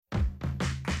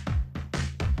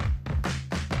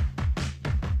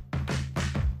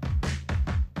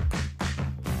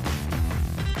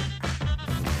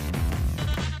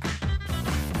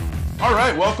All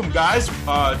right, welcome, guys.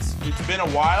 It's been a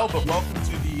while, but welcome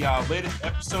to the latest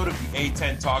episode of the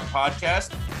A10 Talk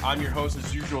podcast. I'm your host,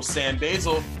 as usual, Sam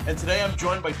Basil, and today I'm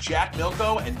joined by Jack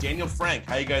Milko and Daniel Frank.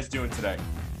 How you guys doing today?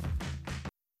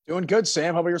 Doing good,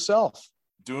 Sam. How about yourself?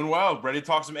 Doing well. Ready to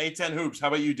talk some A10 hoops. How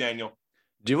about you, Daniel?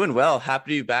 Doing well.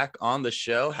 Happy to be back on the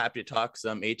show. Happy to talk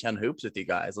some A10 hoops with you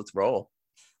guys. Let's roll.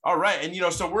 All right,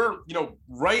 and so we're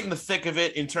right in the thick of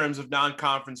it in terms of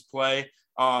non-conference play.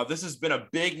 This has been a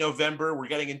big November. We're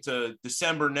getting into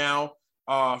December now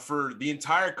for the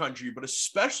entire country, but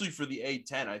especially for the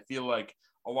A10. I feel like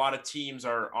a lot of teams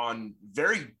are on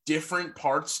very different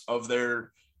parts of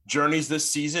their journeys this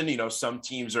season. Some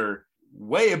teams are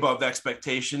way above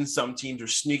expectations. Some teams are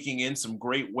sneaking in some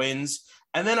great wins,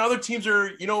 and then other teams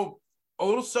are, a little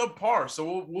subpar.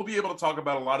 So we'll be able to talk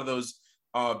about a lot of those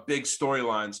big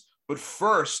storylines. But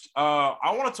first,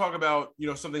 I want to talk about,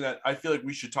 something that I feel like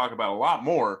we should talk about a lot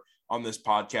more on this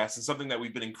podcast, and something that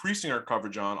we've been increasing our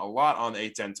coverage on a lot on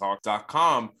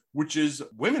A10talk.com, which is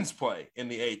women's play in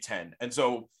the A10. And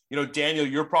so, Daniel,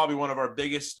 you're probably one of our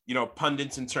biggest,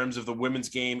 pundits in terms of the women's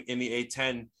game in the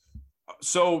A10.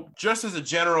 So just as a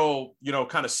general,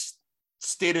 kind of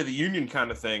state of the union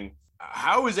kind of thing,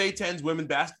 how is A10's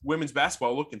women's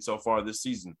basketball looking so far this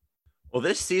season? Well,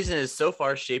 this season is so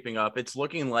far shaping up. It's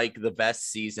looking like the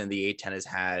best season the A10 has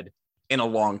had in a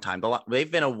long time. They've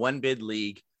been a one-bid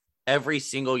league every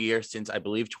single year since, I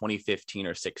believe, 2015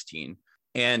 or 16.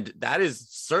 And that is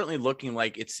certainly looking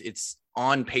like it's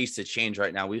on pace to change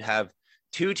right now. We have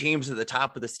two teams at the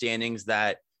top of the standings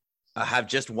that have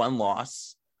just one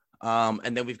loss.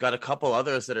 And then we've got a couple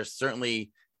others that are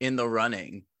certainly in the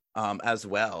running as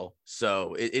well.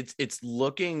 So it's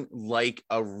looking like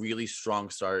a really strong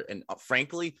start. And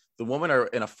frankly, the women are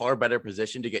in a far better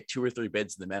position to get 2 or 3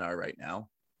 bids than the men are right now.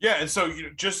 Yeah. And so,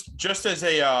 just as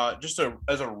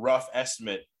a rough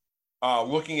estimate,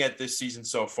 looking at this season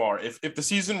so far, if the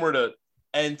season were to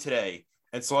end today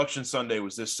and Selection Sunday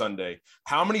was this Sunday,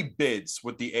 how many bids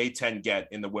would the A10 get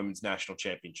in the women's national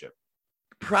championship?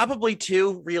 Probably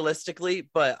 2 realistically,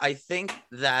 but I think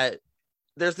that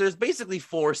there's basically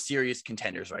 4 serious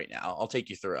contenders right now. I'll take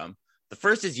you through them. The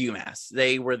first is UMass.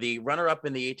 They were the runner-up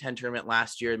in the A10 tournament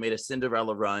last year and made a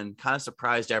Cinderella run, kind of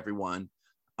surprised everyone.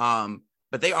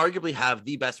 But they arguably have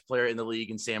the best player in the league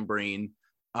in Sam Breen.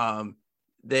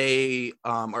 They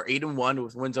are 8-1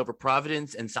 with wins over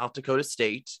Providence and South Dakota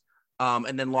State,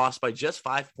 and then lost by just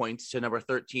 5 points to number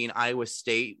 13 Iowa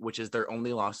State, which is their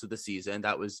only loss of the season.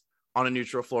 That was on a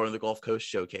neutral floor in the Gulf Coast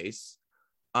Showcase.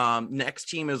 Next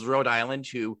team is Rhode Island,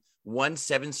 who won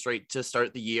 7 straight to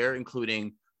start the year,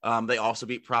 including they also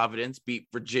beat Providence, beat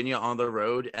Virginia on the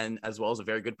road, and as well as a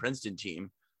very good Princeton team.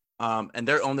 And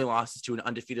their only loss is to an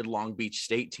undefeated Long Beach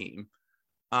State team.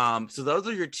 So those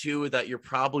are your 2 that you're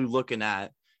probably looking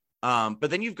at. But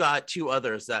then you've got 2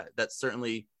 others that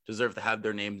certainly deserve to have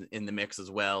their names in the mix as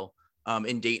well.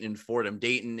 In Dayton and Fordham.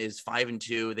 Dayton is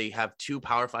 5-2. They have 2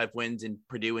 Power 5 wins in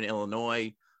Purdue and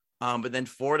Illinois. But then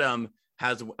Fordham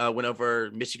has a win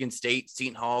over Michigan State,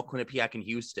 Seton Hall, Quinnipiac, and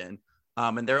Houston.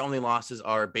 And their only losses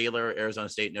are Baylor, Arizona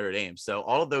State, Notre Dame. So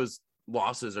all of those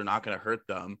losses are not going to hurt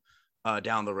them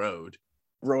down the road.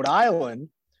 Rhode Island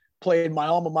played my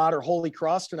alma mater, Holy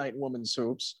Cross, tonight in women's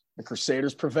hoops. The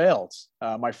Crusaders prevailed.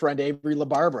 My friend Avery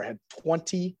LaBarbera had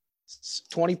 20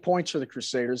 points for the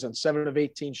Crusaders on 7 of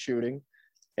 18 shooting.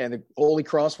 And the Holy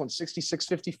Cross won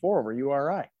 66-54 over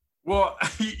URI. Well,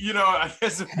 I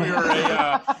guess if we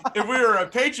were a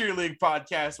Patriot League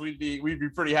podcast, we'd be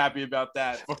pretty happy about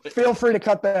that. Feel free to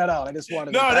cut that out. I just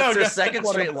wanted that's their second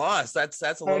straight loss. That's a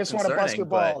little concerning. I just want to bust your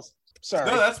balls. Sorry.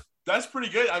 No, that's pretty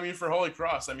good. I mean, for Holy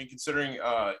Cross, I mean, considering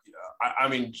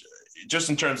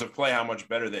just in terms of play, how much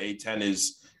better the A10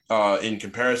 is in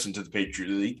comparison to the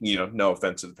Patriot League. No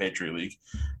offense to the Patriot League,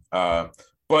 but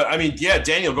I mean, yeah,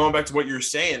 Daniel, going back to what you're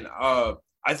saying,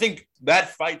 I think that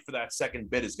fight for that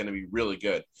second bid is going to be really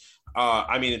good.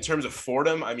 I mean, in terms of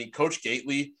Fordham, I mean, Coach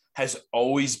Gately has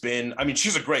always been, I mean,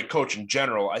 she's a great coach in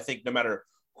general. I think no matter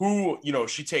who,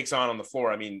 she takes on the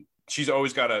floor, I mean, she's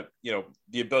always got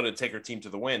the ability to take her team to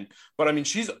the win. But I mean,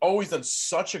 she's always done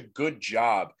such a good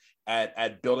job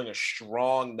at building a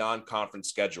strong non-conference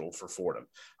schedule for Fordham.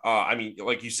 I mean,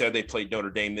 like you said, they played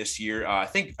Notre Dame this year. I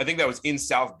think that was in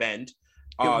South Bend.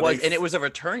 And it was a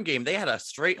return game. They had a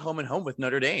straight home and home with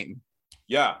Notre Dame.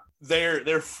 Yeah,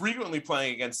 they're frequently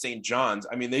playing against St. John's.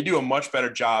 I mean, they do a much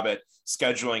better job at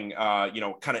scheduling,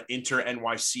 kind of inter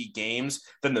NYC games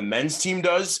than the men's team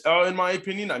does, in my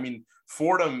opinion. I mean,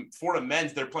 Fordham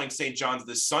men's, they're playing St. John's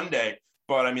this Sunday,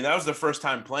 but I mean, that was the first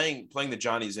time playing the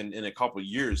Johnnies in a couple of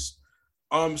years.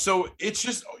 So it's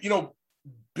just, not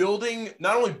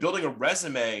only building a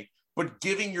resume, but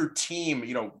giving your team,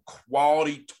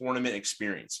 quality tournament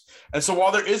experience. And so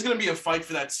while there is going to be a fight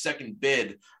for that second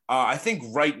bid, I think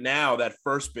right now that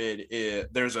first bid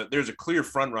there's a clear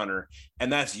front runner,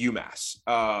 and that's UMass.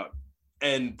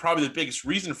 And probably the biggest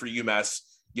reason for UMass,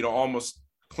 almost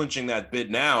clinching that bid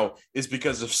now is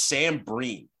because of Sam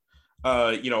Breen.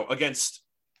 Against,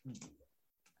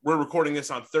 we're recording this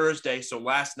on Thursday, so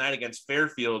last night against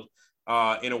Fairfield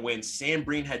in a win, Sam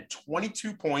Breen had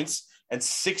 22 points and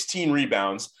 16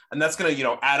 rebounds, and that's going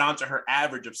to add on to her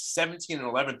average of 17 and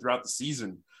 11 throughout the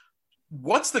season.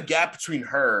 What's the gap between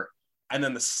her and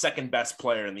then the second best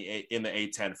player in the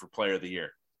A10 for Player of the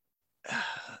Year?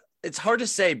 It's hard to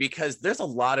say because there's a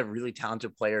lot of really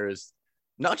talented players,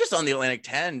 not just on the Atlantic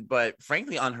 10, but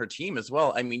frankly on her team as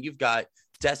well. I mean, you've got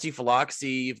Desi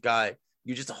Philoxy, you've got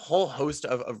just a whole host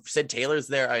of Sid Taylor's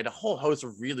there. I had a whole host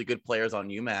of really good players on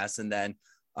UMass. And then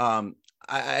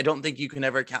I don't think you can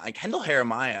ever count. Kendall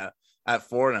Jeremiah at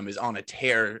Fordham is on a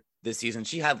tear this season.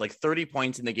 She had like 30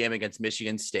 points in the game against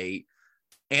Michigan State.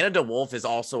 Anna DeWolf is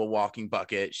also a walking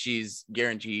bucket. She's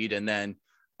guaranteed. And then,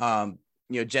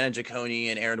 Jenna Giacone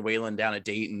and Aaron Whalen down at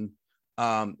Dayton.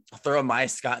 I'll throw Maya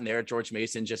Scott in there at George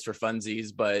Mason just for funsies.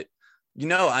 But,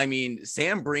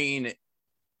 Sam Breen,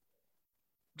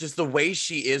 just the way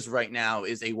she is right now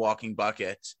is a walking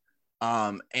bucket.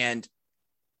 And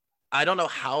I don't know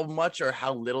how much or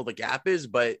how little the gap is,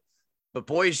 but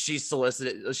boy, she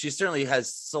certainly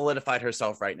has solidified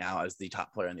herself right now as the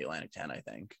top player in the Atlantic 10, I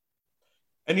think.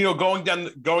 And, going down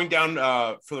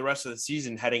for the rest of the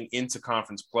season, heading into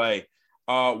conference play,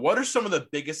 what are some of the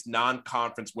biggest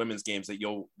non-conference women's games that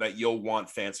you'll want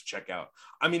fans to check out?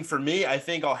 I mean, for me, I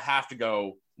think I'll have to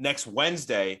go next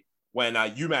Wednesday when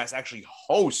UMass actually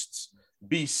hosts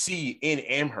BC in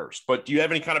Amherst. But do you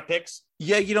have any kind of picks?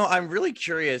 Yeah, I'm really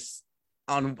curious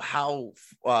on how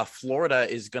Florida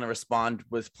is going to respond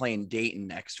with playing Dayton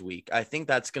next week. I think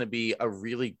that's going to be a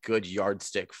really good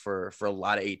yardstick for a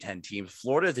lot of A10 teams.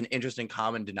 Florida is an interesting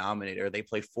common denominator. They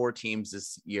play 4 teams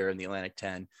this year in the Atlantic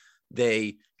 10.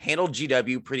 They handled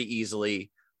GW pretty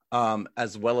easily,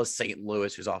 as well as St.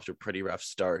 Louis, who's off to a pretty rough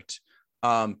start.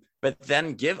 But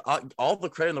then give all the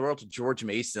credit in the world to George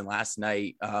Mason last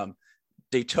night.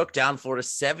 They took down Florida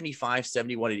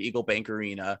 75-71 at Eagle Bank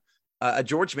Arena. A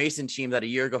George Mason team that a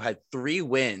year ago had 3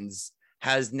 wins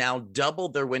has now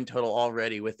doubled their win total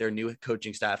already with their new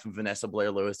coaching staff and Vanessa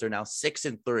Blair-Lewis. They're now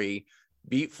 6-3,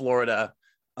 beat Florida.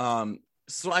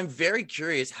 So I'm very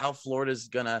curious how Florida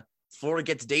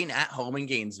gets Dayton at home in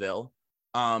Gainesville.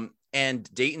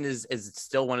 And Dayton is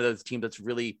still one of those teams that's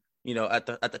really, at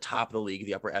the top of the league,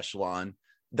 the upper echelon.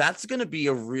 That's going to be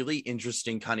a really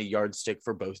interesting kind of yardstick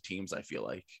for both teams, I feel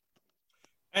like.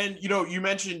 And, you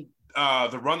mentioned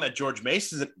the run that George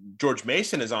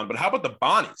Mason is on, but how about the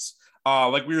Bonnies?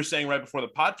 Like we were saying right before the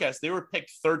podcast, they were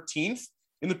picked 13th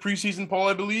in the preseason poll,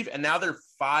 I believe, and now they're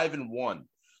 5-1.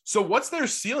 So what's their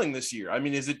ceiling this year? I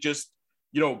mean, is it just,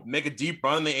 make a deep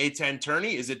run in the A10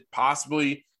 tourney? Is it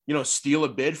possibly, steal a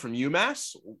bid from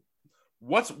UMass?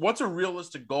 What's a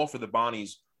realistic goal for the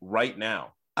Bonnies right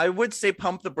now? I would say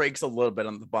pump the brakes a little bit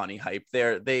on the Bonnie hype.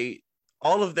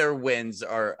 All of their wins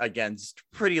are against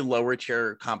pretty lower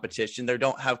tier competition. They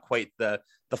don't have quite the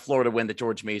Florida win that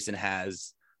George Mason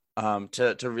has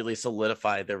to really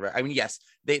solidify their. I mean, yes,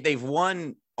 they've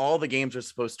won all the games they're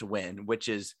supposed to win, which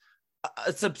is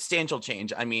a substantial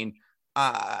change. I mean,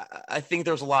 I think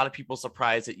there's a lot of people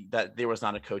surprised that there was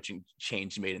not a coaching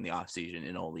change made in the offseason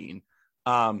in Olean.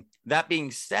 That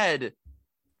being said,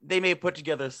 they may put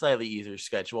together a slightly easier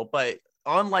schedule, but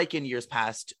unlike in years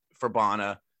past for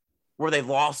Bonna, where they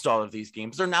lost all of these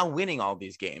games, they're now winning all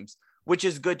these games, which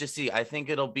is good to see. I think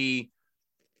it'll be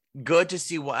good to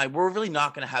see why we're really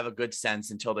not going to have a good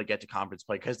sense until they get to conference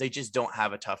play because they just don't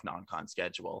have a tough non-con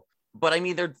schedule. But I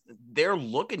mean, they're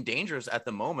looking dangerous at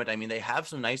the moment. I mean, they have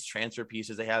some nice transfer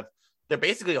pieces. They're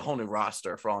basically a whole new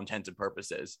roster for all intents and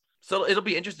purposes. So it'll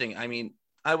be interesting. I mean,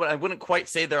 I wouldn't quite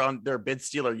say they're on their bid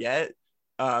stealer yet.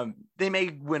 They may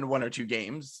win 1 or 2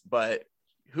 games, but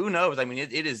who knows? I mean,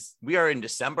 we are in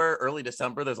December, early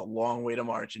December. There's a long way to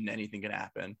March and anything can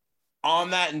happen.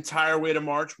 On that entire way to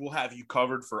March, we'll have you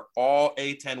covered for all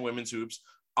A10 women's hoops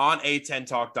on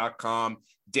A10talk.com.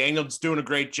 Daniel's doing a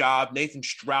great job. Nathan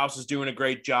Strauss is doing a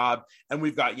great job. And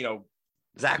we've got,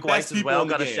 Zach Weiss as well.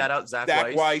 Got to shout out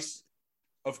Zach Weiss,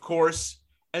 of course.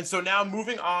 And so now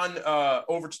moving on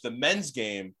over to the men's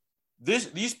game,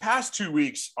 these past 2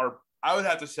 weeks I would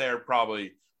have to say, are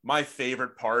probably my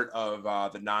favorite part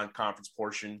of the non-conference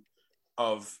portion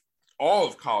of all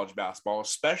of college basketball,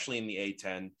 especially in the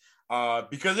A10,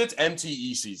 because it's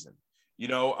MTE season.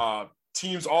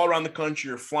 teams all around the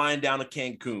country are flying down to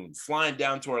Cancun, flying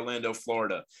down to Orlando,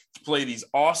 Florida to play these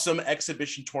awesome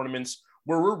exhibition tournaments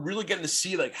where we're really getting to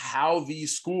see like how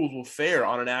these schools will fare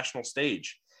on a national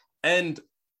stage. And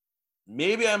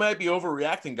maybe I might be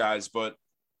overreacting, guys, but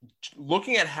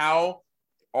looking at how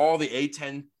all the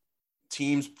A10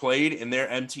 teams played in their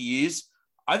MTEs,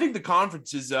 I think the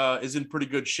conference is in pretty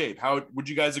good shape. How would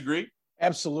you guys agree?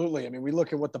 Absolutely. I mean, we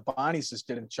look at what the Bonnies just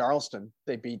did in Charleston.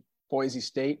 They beat Boise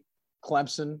State,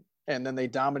 Clemson, and then they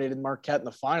dominated Marquette in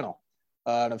the final.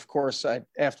 And of course,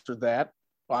 after that,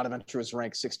 Bonaventure was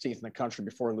ranked 16th in the country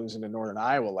before losing to Northern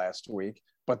Iowa last week.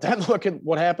 But then look at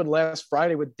what happened last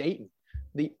Friday with Dayton,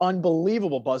 the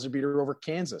unbelievable buzzer beater over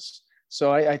Kansas.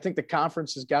 So I think the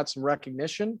conference has got some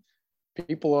recognition.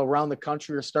 People around the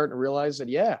country are starting to realize that,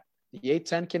 yeah, the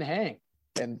A10 can hang.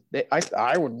 And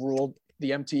I would rule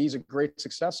the MTEs a great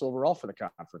success overall for the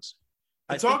conference.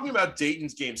 Talking about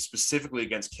Dayton's game specifically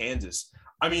against Kansas,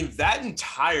 I mean, that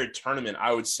entire tournament,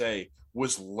 I would say,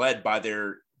 was led by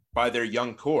their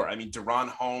young core. I mean, Deron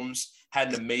Holmes had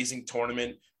an amazing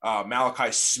tournament.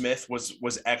 Malachi Smith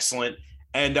was excellent.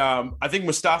 And I think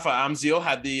Mustafa Amzil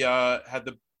had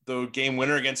the game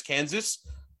winner against Kansas.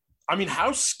 I mean,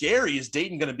 how scary is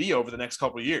Dayton going to be over the next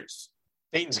couple of years?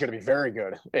 Dayton's going to be very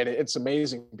good. And it's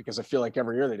amazing because I feel like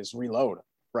every year they just reload,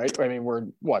 right? I mean, we're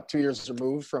 2 years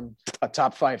removed from a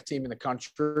top 5 team in the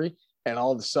country, and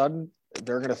all of a sudden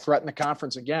they're going to threaten the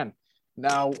conference again.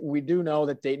 Now, we do know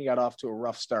that Dayton got off to a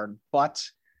rough start, but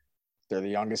they're the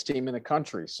youngest team in the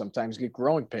country, sometimes get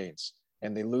growing pains,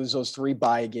 and they lose those 3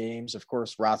 bye games. Of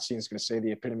course, Rothstein is going to say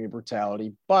the epitome of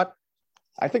brutality, but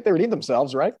I think they redeemed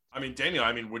themselves, right? I mean, Daniel,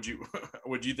 would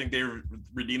you think they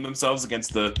redeemed themselves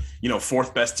against the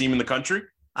 4th best team in the country?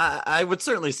 I would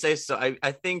certainly say so.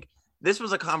 I think this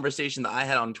was a conversation that I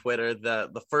had on Twitter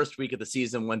the first week of the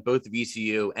season when both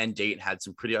VCU and Dayton had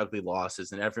some pretty ugly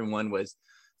losses, and everyone was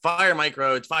fire Mike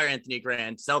Rhodes, fire Anthony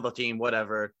Grant, sell the team,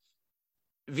 whatever.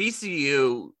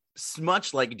 VCU,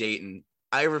 much like Dayton,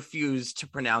 I refuse to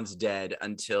pronounce dead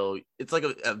until it's like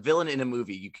a villain in a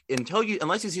movie.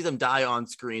 Unless you see them die on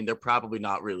screen, they're probably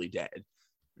not really dead.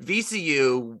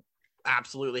 VCU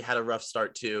absolutely had a rough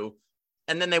start too.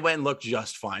 And then they went and looked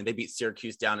just fine. They beat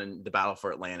Syracuse down in the battle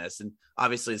for Atlantis. And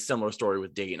obviously a similar story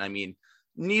with Dayton. I mean,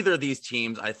 neither of these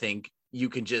teams, I think you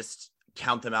can just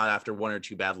count them out after 1 or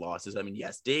 2 bad losses. I mean,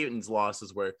 yes, Dayton's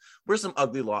losses were some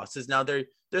ugly losses. Now there's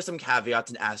some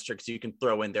caveats and asterisks you can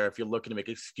throw in there if you're looking to make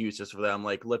excuses for them.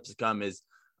 Like Lipscomb is,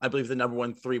 I believe, the number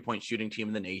 1 3-point shooting team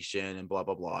in the nation and blah,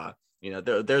 blah, blah. You know,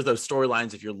 there's those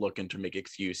storylines if you're looking to make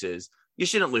excuses. You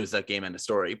shouldn't lose that game, end of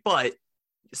story. But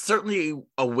certainly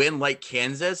a win like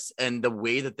Kansas and the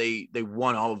way that they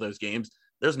won all of those games,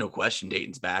 there's no question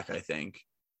Dayton's back, I think.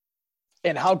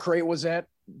 And how great was that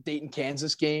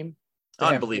Dayton-Kansas game?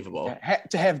 Unbelievable.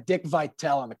 To have Dick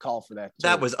Vitale on the call for that. Too.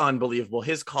 That was unbelievable.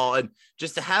 His call, and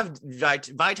just to have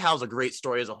Vitale's a great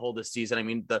story as a whole this season. I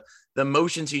mean, the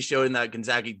motions he showed in that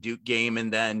Gonzaga Duke game,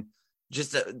 and then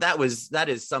just that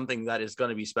is something that is going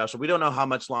to be special. We don't know how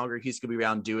much longer he's going to be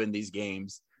around doing these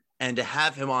games, and to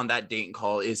have him on that Dayton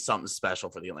call is something special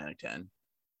for the Atlantic 10.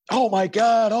 Oh my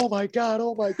God.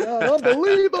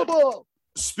 Unbelievable.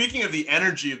 Speaking of the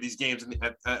energy of these games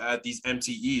at these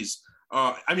MTEs,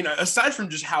 I mean, aside from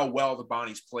just how well the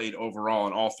Bonnies played overall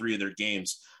in all 3 of their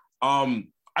games,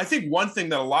 I think one thing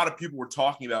that a lot of people were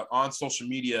talking about on social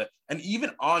media and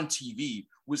even on TV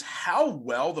was how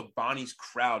well the Bonnies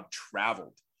crowd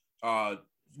traveled.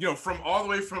 From all the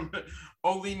way from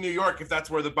Olean, New York, if that's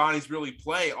where the Bonnies really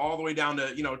play, all the way down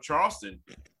to, Charleston.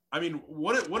 I mean,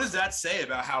 what does that say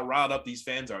about how riled up these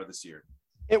fans are this year?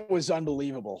 It was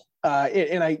unbelievable.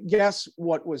 And I guess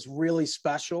what was really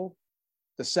special,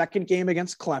 the second game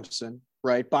against Clemson,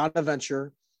 right?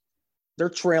 Bonaventure, they're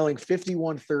trailing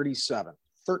 51-37,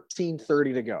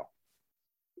 13:30 to go.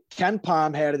 Ken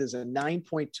Pom had it as a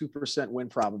 9.2% win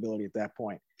probability at that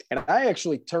point. And I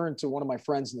actually turned to one of my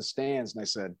friends in the stands and I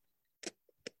said,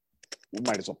 we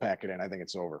might as well pack it in. I think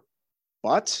it's over.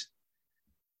 But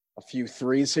a few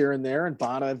threes here and there, and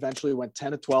Bona eventually went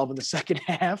 10-12 in the second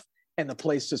half, and the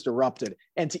place just erupted.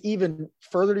 And to even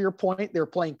further to your point, they're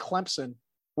playing Clemson,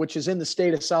 which is in the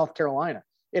state of South Carolina.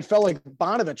 It felt like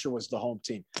Bonaventure was the home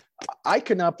team. I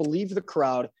could not believe the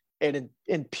crowd. And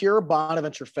in pure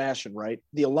Bonaventure fashion, right?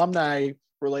 The alumni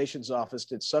relations office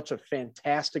did such a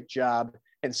fantastic job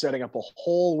in setting up a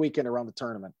whole weekend around the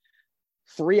tournament.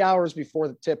 3 hours before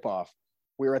the tip-off,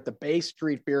 we were at the Bay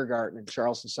Street Beer Garden in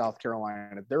Charleston, South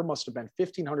Carolina. There must have been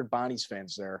 1,500 Bonnies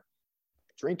fans there,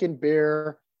 drinking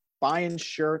beer, buying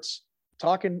shirts,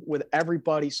 talking with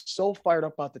everybody, so fired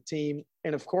up about the team.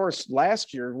 And of course,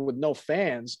 last year with no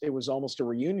fans, it was almost a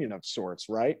reunion of sorts,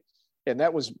 right? And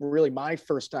that was really my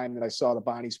first time that I saw the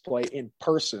Bonnies play in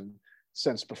person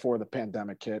since before the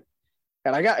pandemic hit.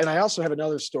 And I also have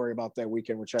another story about that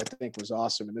weekend, which I think was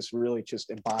awesome. And this really just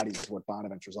embodies what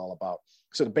Bonaventure is all about.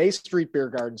 So the Bay Street Beer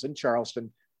Gardens in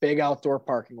Charleston, big outdoor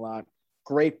parking lot,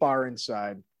 great bar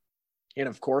inside. And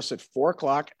of course, at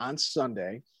 4:00 on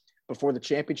Sunday, before the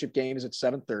championship game is at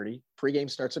 7:30, pregame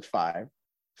starts at 5.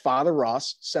 Father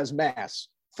Ross says mass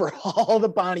for all the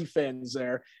Bonnie fans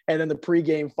there. And then the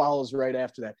pregame follows right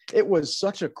after that. It was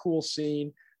such a cool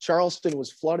scene. Charleston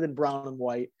was flooded in brown and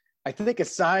white. I think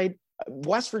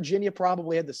West Virginia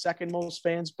probably had the second most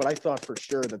fans, but I thought for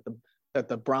sure that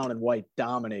the brown and white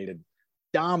dominated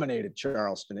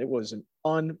Charleston. It was an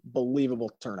unbelievable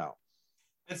turnout.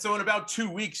 And so in about 2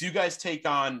 weeks, you guys take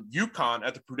on UConn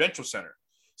at the Prudential Center.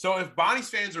 So if Bonnie's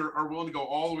fans are willing to go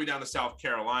all the way down to South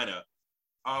Carolina,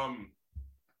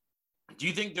 do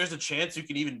you think there's a chance you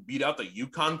can even beat out the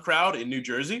UConn crowd in New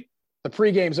Jersey? The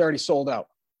pregame's already sold out.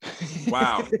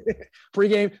 Wow. The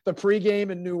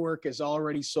pregame in Newark is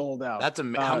already sold out. That's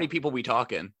how many people we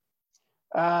talking?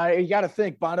 You got to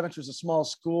think Bonaventure's a small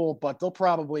school, but they'll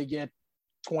probably get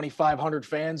 2,500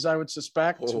 fans, I would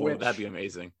suspect. That'd be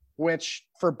amazing. Which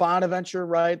for Bonaventure,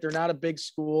 right? They're not a big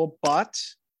school, but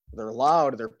they're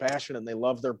loud, they're passionate, and they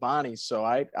love their Bonnies. So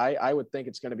I would think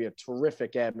it's going to be a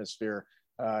terrific atmosphere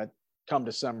come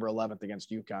December 11th against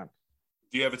UConn.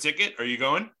 Do you have a ticket? Are you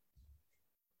going?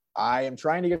 I am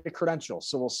trying to get a credential,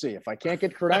 so we'll see. If I can't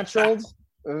get credentialed,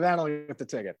 then I'll get the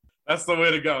ticket. That's the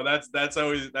way to go. That's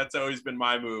always been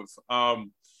my move.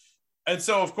 And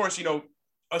so, of course,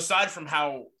 aside from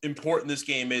how important this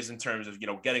game is in terms of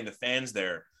getting the fans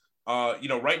there,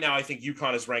 right now I think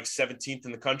UConn is ranked 17th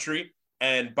in the country,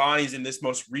 and Bonnie's in this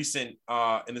most recent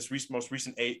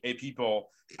AP poll,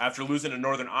 after losing to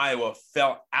Northern Iowa,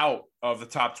 fell out of the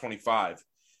top 25.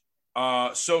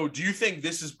 So do you think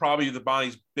this is probably the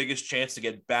Bonnie's biggest chance to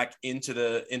get back into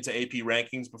AP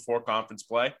rankings before conference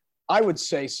play? I would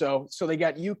say so. So they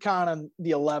got UConn on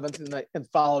the 11th and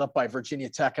followed up by Virginia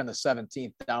Tech on the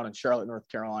 17th down in Charlotte, North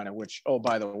Carolina, which, oh,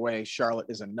 by the way, Charlotte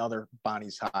is another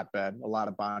Bonnie's hotbed. A lot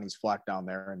of Bonnies flock down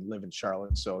there and live in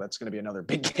Charlotte. So that's going to be another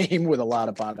big game with a lot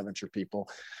of Bonaventure people.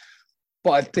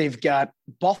 But they've got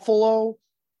Buffalo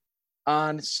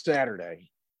on Saturday,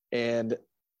 and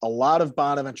a lot of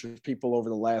Bonaventure people over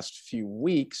the last few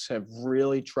weeks have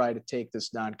really tried to take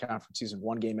this non-conference season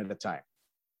one game at a time.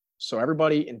 So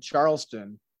everybody in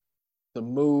Charleston, the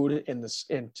mood and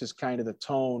just kind of the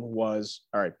tone was,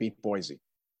 all right, beat Boise,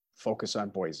 focus on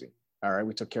Boise. All right,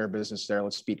 we took care of business there.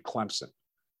 Let's beat Clemson.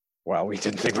 Well, we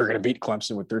didn't think we were going to beat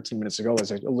Clemson with 13 minutes ago,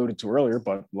 as I alluded to earlier,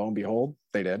 but lo and behold,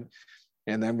 they did.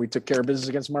 And then we took care of business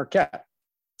against Marquette.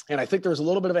 And I think there was a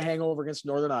little bit of a hangover against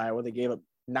Northern Iowa. They gave up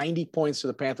 90 points to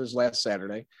the Panthers last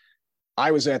Saturday. I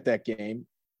was at that game.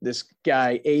 This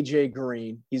guy, AJ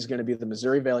Green, he's going to be the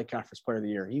Missouri Valley Conference Player of the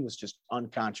Year. He was just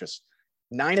unconscious.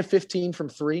 9 of 15 from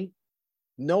three.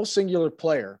 No singular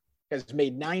player has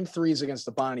made 9 threes against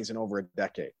the Bonnies in over a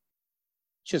decade.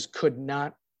 Just could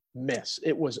not miss.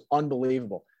 It was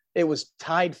unbelievable. It was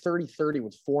tied 30-30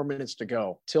 with 4 minutes to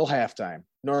go till halftime.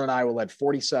 Northern Iowa led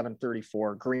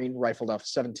 47-34. Green rifled off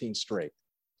 17 straight.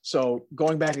 So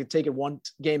going back and taking one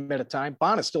game at a time,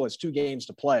 Bonner still has 2 games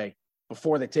to play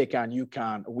before they take on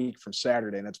UConn a week from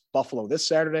Saturday. And it's Buffalo this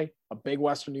Saturday, a big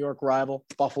Western New York rival.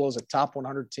 Buffalo's a top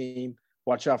 100 team.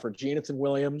 Watch out for Jonathan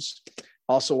Williams.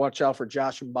 Also watch out for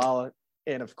Josh Mballa.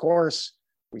 And of course,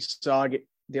 we saw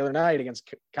the other night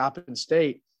against Coppin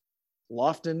State,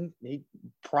 Lofton, he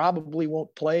probably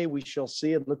won't play. We shall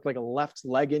see. It looked like a left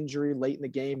leg injury late in the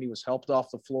game. He was helped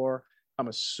off the floor. I'm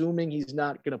assuming he's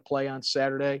not going to play on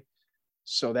Saturday.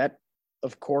 So that,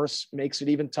 of course, makes it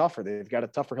even tougher. They've got a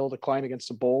tougher hill to climb against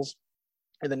the Bulls.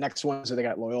 And the next Wednesday, they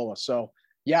got Loyola. So,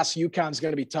 yes, UConn's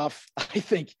going to be tough. I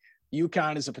think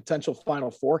UConn is a potential Final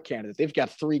Four candidate. They've got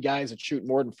 3 guys that shoot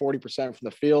more than 40% from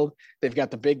the field. They've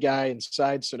got the big guy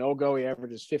inside, Sonogo. He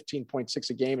averages 15.6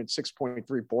 a game and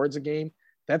 6.3 boards a game.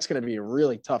 That's going to be a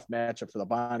really tough matchup for the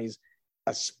Bonnies,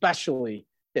 especially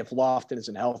if Lofton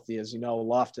isn't healthy. As you know,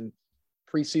 Lofton,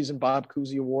 preseason Bob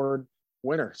Cousy Award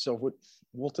winner. So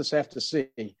we'll just have to see.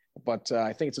 But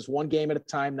I think it's just one game at a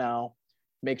time now.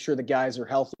 Make sure the guys are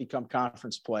healthy come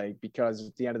conference play, because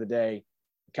at the end of the day,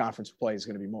 conference play is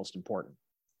going to be most important.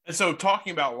 And so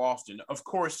talking about Lofton, of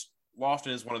course,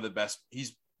 Lofton is one of the best.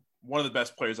 He's one of the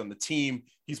best players on the team.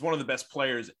 He's one of the best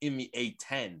players in the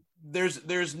A-10.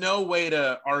 There's no way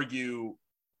to argue,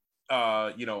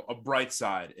 a bright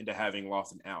side into having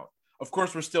Lofton out. Of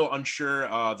course, we're still unsure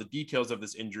the details of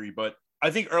this injury, but I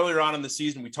think earlier on in the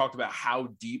season, we talked about how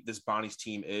deep this Bonnie's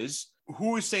team is.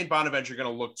 Who is St. Bonaventure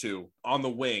going to look to on the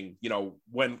wing,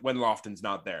 when Lofton's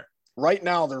not there? Right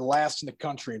now, they're last in the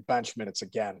country in bench minutes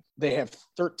again. They have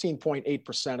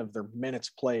 13.8% of their minutes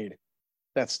played.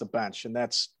 That's the bench. And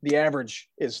the average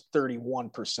is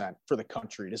 31% for the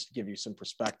country, just to give you some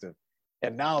perspective.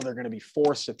 And now they're going to be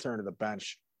forced to turn to the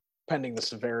bench pending the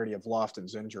severity of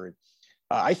Lofton's injury.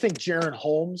 I think Jaron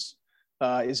Holmes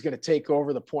is going to take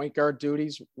over the point guard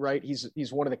duties, right?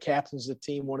 He's one of the captains of the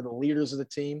team, one of the leaders of the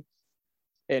team,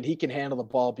 and he can handle the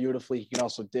ball beautifully. He can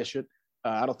also dish it.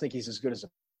 I don't think he's as good as a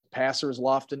passer as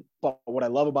Lofton, but what I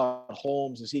love about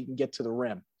Holmes is he can get to the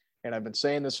rim. And I've been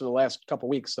saying this for the last couple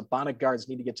of weeks. The Bonnet guards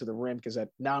need to get to the rim because that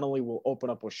not only will open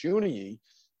up Oshuniyi,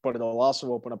 but it'll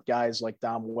also open up guys like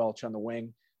Dom Welch on the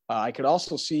wing. I could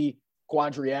also see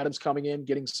Quadri Adams coming in,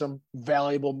 getting some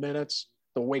valuable minutes.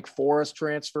 The Wake Forest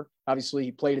transfer. Obviously,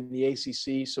 he played in the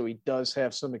ACC, so he does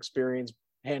have some experience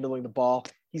handling the ball.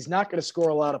 He's not going to score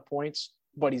a lot of points,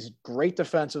 but he's great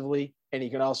defensively, and he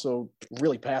can also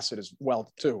really pass it as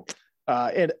well, too.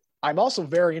 And I'm also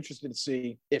very interested to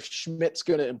see if Schmidt's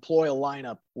going to employ a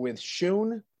lineup with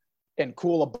Shun and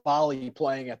Koulibaly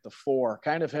playing at the 4,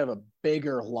 kind of have a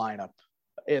bigger lineup,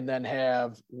 and then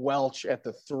have Welch at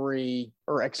the 3,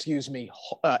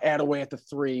 Attaway at the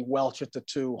 3, Welch at the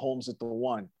 2, Holmes at the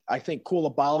 1. I think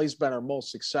Koulibaly's been our most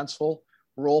successful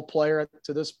role player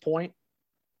to this point,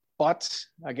 but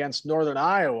against Northern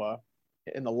Iowa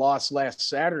in the loss last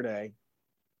Saturday,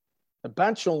 the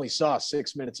bench only saw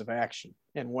 6 minutes of action.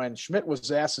 And when Schmidt was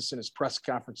asked this in his press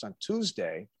conference on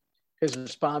Tuesday, his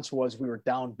response was, we were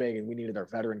down big and we needed our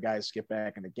veteran guys to get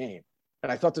back in the game.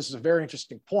 And I thought this was a very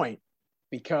interesting point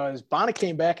because Bonnet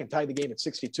came back and tied the game at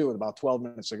 62 with about 12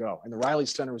 minutes ago, and the Riley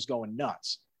Center was going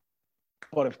nuts.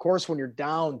 But of course, when you're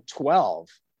down 12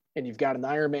 and you've got an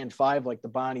Ironman 5 like the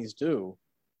Bonnies do,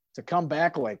 to come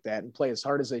back like that and play as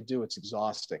hard as they do, it's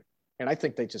exhausting. And I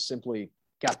think they just simply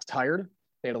got tired.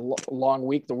 They had a long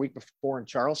week the week before in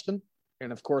Charleston.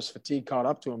 And of course, fatigue caught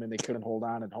up to them and they couldn't hold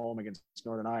on at home against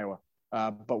Northern Iowa.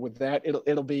 But with that,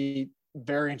 it'll be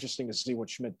very interesting to see what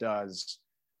Schmidt does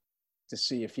to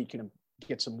see if he can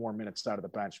get some more minutes out of the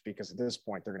bench, because at this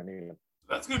point they're going to need him.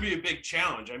 That's going to be a big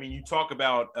challenge. I mean, you talk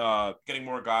about getting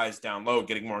more guys down low,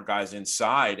 getting more guys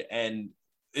inside, and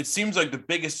it seems like the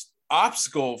biggest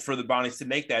obstacle for the Bonnies to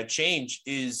make that change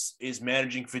is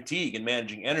managing fatigue and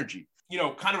managing energy.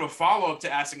 Kind of a follow-up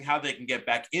to asking how they can get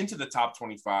back into the top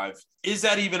 25. Is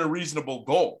that even a reasonable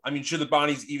goal? I mean,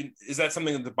 is that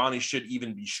something that the Bonnies should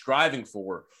even be striving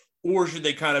for? Or should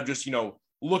they kind of just,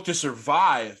 look to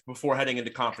survive before heading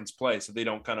into conference play so they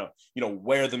don't kind of,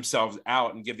 wear themselves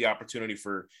out and give the opportunity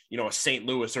for, a St.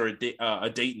 Louis or a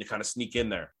Dayton to kind of sneak in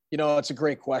there? It's a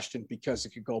great question because it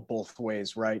could go both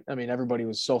ways, right? I mean, everybody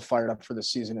was so fired up for the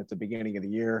season at the beginning of the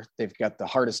year. They've got the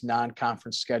hardest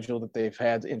non-conference schedule that they've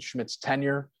had in Schmidt's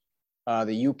tenure.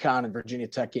 The UConn and Virginia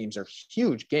Tech games are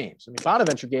huge games. I mean,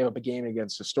 Bonaventure gave up a game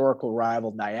against historical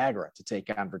rival Niagara to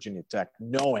take on Virginia Tech,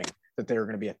 knowing that they were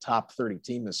going to be a top 30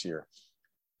 team this year.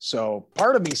 So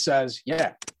part of me says,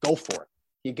 yeah, go for it.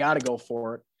 You got to go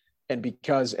for it. And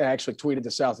because I actually tweeted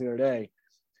this out the other day,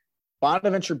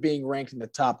 Bonaventure being ranked in the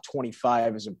top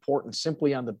 25 is important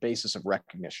simply on the basis of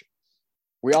recognition.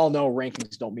 We all know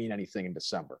rankings don't mean anything in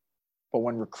December. But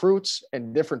when recruits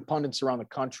and different pundits around the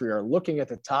country are looking at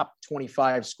the top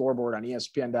 25 scoreboard on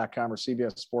ESPN.com or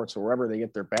CBS Sports or wherever they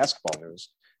get their basketball news,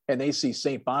 and they see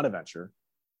St. Bonaventure,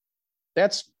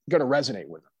 that's going to resonate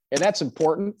with them. And that's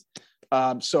important.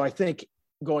 So I think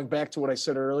going back to what I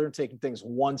said earlier, taking things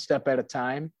one step at a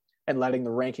time and letting the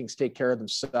rankings take care of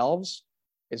themselves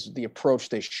is the approach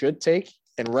they should take.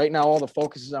 And right now, all the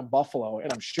focus is on Buffalo.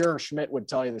 And I'm sure Schmidt would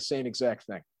tell you the same exact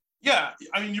thing. Yeah.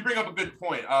 I mean, you bring up a good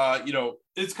point.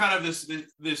 It's kind of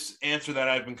this answer that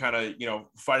I've been kind of,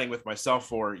 fighting with myself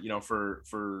for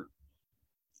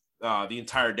the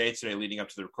entire day today leading up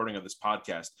to the recording of this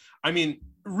podcast. I mean,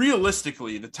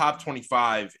 realistically, the top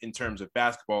 25 in terms of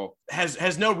basketball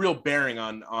has no real bearing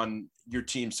on your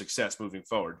team's success moving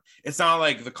forward. It's not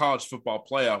like the college football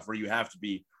playoff where you have to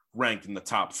be ranked in the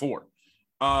top 4.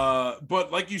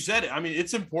 But like you said, I mean,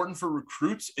 it's important for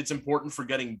recruits. It's important for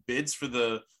getting bids for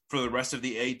the rest of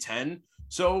the A10.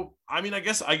 So, I mean, I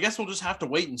guess we'll just have to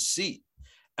wait and see.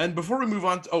 And before we move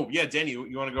on Danny,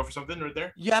 you want to go for something right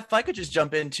there? Yeah, if I could just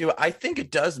jump into, I think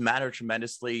it does matter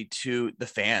tremendously to the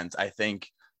fans. I think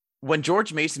when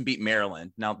George Mason beat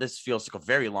Maryland, now this feels like a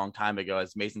very long time ago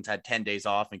as Mason's had 10 days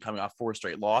off and coming off 4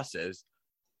 straight losses.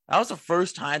 That was the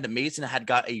first time that Mason had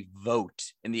got a vote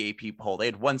in the AP poll. They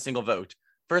had one single vote.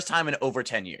 First time in over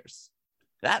 10 years.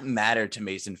 that mattered to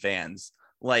Mason fans.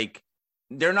 Like,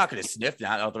 they're not going to sniff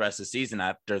that out the rest of the season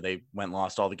after they went and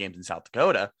lost all the games in South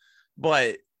Dakota,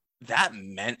 but that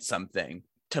meant something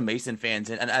to Mason fans.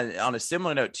 And on a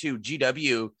similar note too,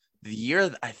 GW,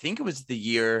 I think it was the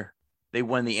year they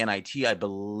won the NIT, I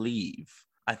believe.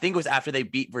 I think it was after they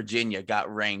beat Virginia,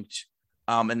 got ranked,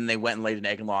 and then they went and laid an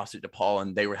egg and lost it to DePaul,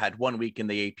 and they had 1 week in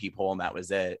the AP poll, and that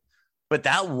was it. But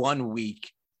that 1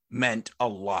 week meant a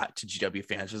lot to GW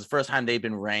fans. It was the first time they'd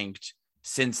been ranked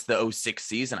since the 06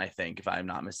 season, I think, if I'm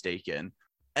not mistaken.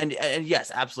 And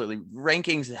yes, absolutely.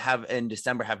 Rankings in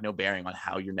December have no bearing on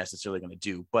how you're necessarily going to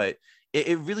do, but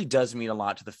it really does mean a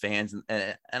lot to the fans.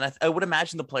 And I would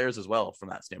imagine the players as well from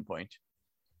that standpoint.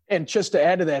 And just to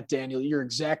add to that, Daniel, you're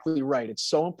exactly right. It's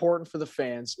so important for the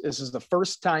fans. This is the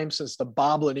first time since the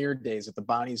Bob Lanier days that the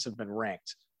Bonnies have been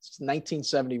ranked. It's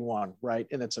 1971, right?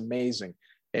 And it's amazing.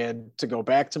 And to go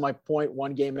back to my point,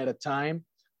 one game at a time,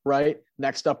 right?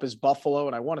 Next up is Buffalo.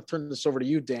 And I want to turn this over to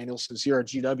you, Daniel, since you're a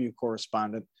GW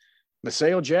correspondent.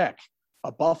 Maceo Jack,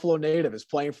 a Buffalo native, is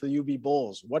playing for the UB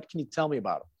Bulls. What can you tell me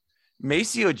about him?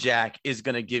 Maceo Jack is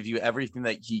going to give you everything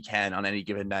that he can on any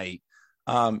given night.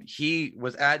 He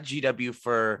was at GW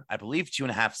for, I believe,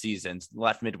 2.5 seasons,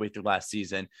 left midway through last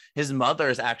season. His mother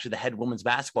is actually the head women's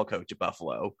basketball coach at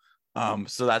Buffalo.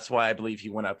 So that's why I believe he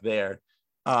went up there.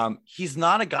 He's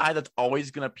not a guy that's always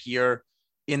going to appear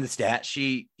in the stat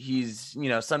sheet. He's,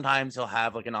 sometimes he'll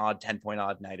have like an odd 10-point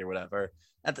odd night or whatever.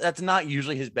 That's not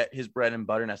usually his bread and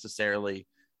butter necessarily.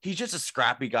 He's just a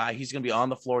scrappy guy. He's going to be on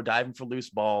the floor, diving for loose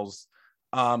balls.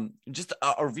 Just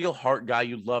a real heart guy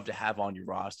you'd love to have on your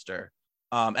roster.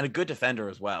 And a good defender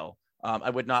as well. I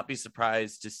would not be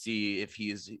surprised to see if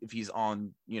he's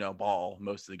on, ball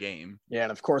most of the game. Yeah.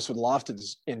 And of course, with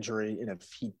Lofton's injury, and if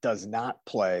he does not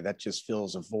play, that just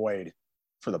fills a void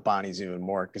for the Bonnies even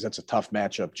more, because that's a tough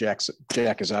matchup.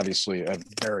 Jack is obviously a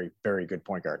very, very good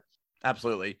point guard.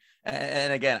 Absolutely.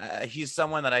 And again, he's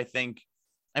someone that I think,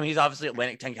 he's obviously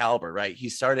Atlantic 10 caliber, right? He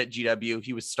started at GW.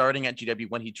 He was starting at GW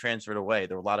when he transferred away.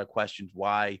 There were a lot of questions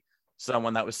why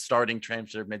someone that was starting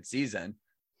transferred midseason.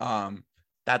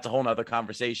 That's a whole nother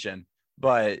conversation.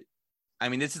 But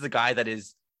this is a guy that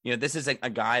is, this is a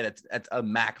guy that's a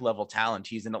MAC level talent.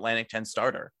 He's an Atlantic 10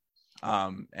 starter.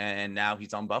 And now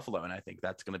he's on Buffalo. And I think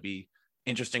that's going to be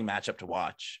interesting matchup to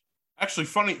watch. Actually,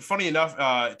 funny enough,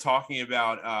 talking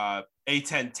about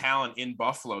A10 talent in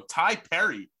Buffalo, Ty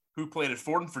Perry, who played at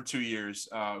Fordham for 2 years,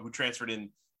 who transferred in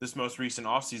this most recent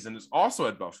offseason, is also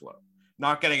at Buffalo.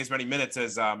 Not getting as many minutes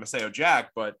as Maceo Jack,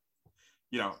 but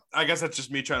I guess that's just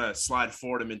me trying to slide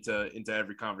Fordham into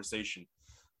every conversation.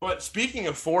 But speaking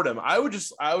of Fordham, I would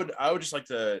just like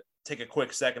to take a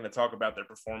quick second to talk about their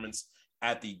performance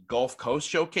at the Gulf Coast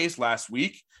Showcase last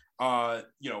week. A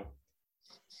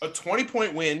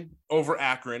 20-point win over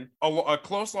Akron, a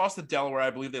close loss to Delaware. I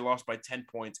believe they lost by 10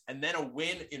 points, and then a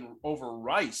win over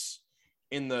Rice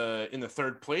in the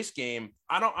third place game.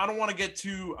 I don't want to get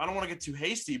too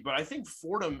hasty, but I think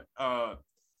Fordham.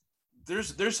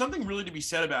 There's something really to be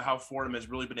said about how Fordham has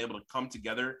really been able to come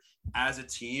together as a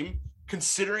team,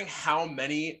 considering how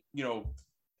many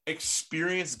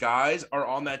experienced guys are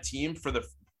on that team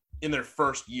in their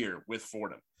first year with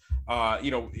Fordham.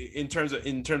 In terms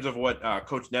of what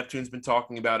Coach Neptune's been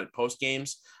talking about at post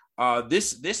games,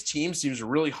 this team seems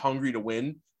really hungry to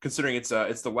win, considering it's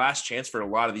the last chance for a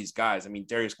lot of these guys.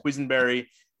 Darius Quisenberry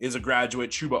is a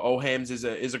graduate. Chuba Ohams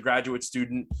is a graduate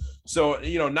student. So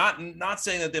not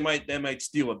saying that they might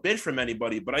steal a bid from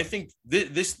anybody, but I think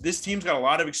this team's got a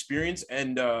lot of experience,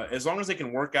 and as long as they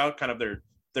can work out kind of their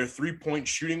 3-point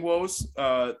shooting woes,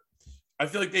 I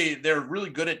feel like they're really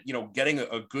good at getting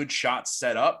a good shot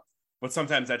set up. But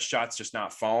sometimes that shot's just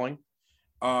not falling.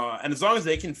 And as long as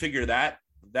they can figure that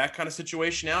kind of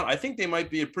situation out, I think they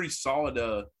might be a pretty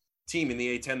solid team in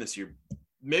the A10 this year.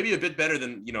 Maybe a bit better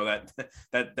than,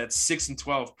 that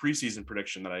 6-12 preseason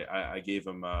prediction that I gave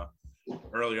them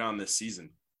early on this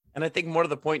season. And I think more to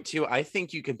the point too, I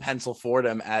think you can pencil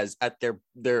Fordham as at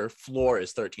their floor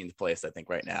is 13th place, I think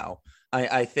right now.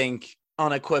 I think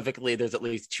unequivocally, there's at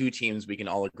least 2 teams we can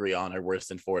all agree on are worse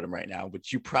than Fordham right now,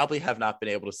 which you probably have not been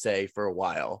able to say for a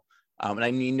while. And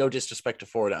I mean no disrespect to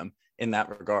Fordham in that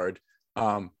regard.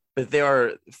 But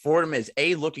Fordham is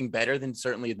looking better than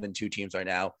 2 teams right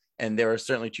now. And there are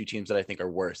certainly 2 teams that I think are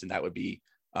worse. And that would be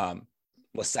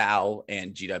LaSalle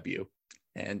and GW.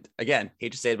 And again,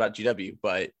 hate to say it about GW,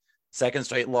 but second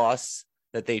straight loss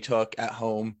that they took at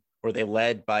home where they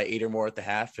led by 8 or more at the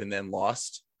half and then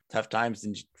lost. Tough times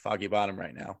in Foggy Bottom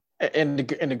right now. And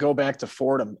to go back to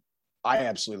Fordham, I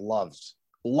absolutely loved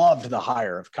loved the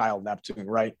hire of Kyle Neptune,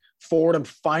 right? Fordham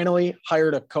finally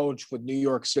hired a coach with New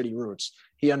York City roots.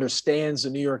 He understands the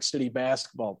New York City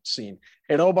basketball scene.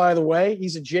 And oh, by the way,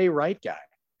 he's a Jay Wright guy.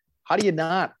 How do you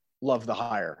not love the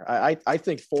hire? I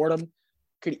think Fordham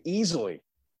could easily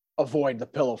avoid the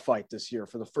pillow fight this year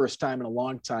for the first time in a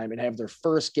long time and have their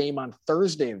first game on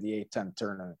Thursday of the A-10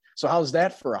 tournament. So how's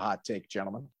that for a hot take,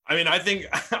 gentlemen? I mean, I think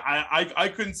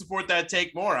I couldn't support that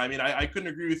take more. I mean, I couldn't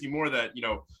agree with you more that,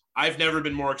 I've never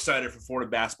been more excited for Florida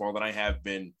basketball than I have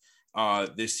been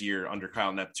this year under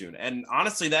Kyle Neptune. And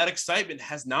honestly, that excitement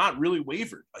has not really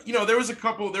wavered. There was a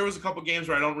couple games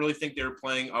where I don't really think they were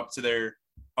playing up to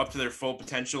their full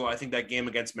potential. I think that game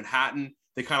against Manhattan,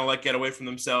 they kind of let get away from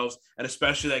themselves, and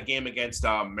especially that game against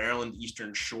Maryland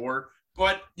Eastern Shore.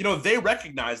 But, they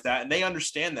recognize that and they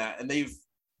understand that, and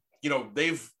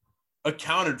they've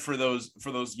accounted for those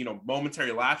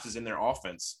momentary lapses in their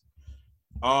offense.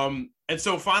 And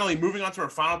so finally, moving on to our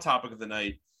final topic of the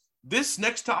night, this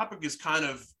next topic is kind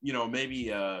of, maybe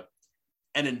an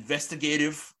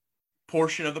investigative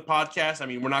portion of the podcast. I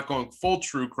mean, we're not going full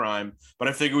true crime, but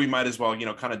I figure we might as well,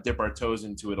 kind of dip our toes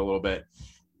into it a little bit.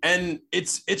 And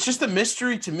it's just a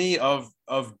mystery to me of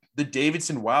the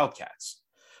Davidson Wildcats.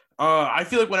 I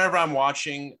feel like whenever I'm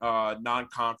watching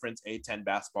non-conference A-10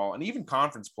 basketball and even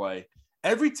conference play,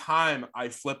 every time I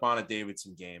flip on a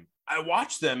Davidson game, I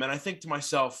watch them and I think to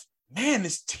myself, man,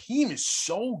 this team is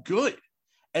so good.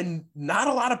 And not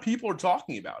a lot of people are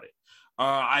talking about it.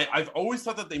 I've always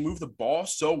thought that they move the ball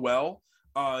so well.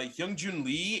 Hyungjun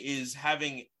Lee is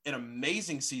having an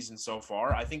amazing season so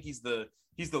far. I think he's the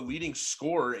leading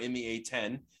scorer in the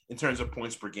A-10 in terms of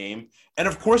points per game. And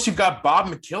of course, you've got Bob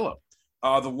McKillop,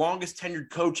 the longest tenured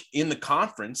coach in the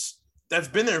conference that's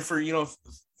been there for,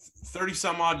 30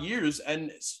 some odd years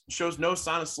and shows no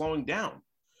sign of slowing down.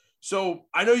 So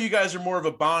I know you guys are more of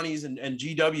a Bonnies and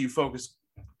GW focused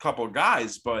couple of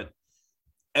guys, but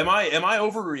am I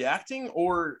overreacting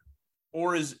or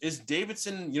is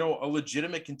Davidson, a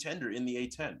legitimate contender in the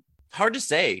A-10? Hard to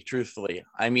say, truthfully.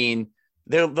 I mean,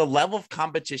 the level of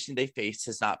competition they face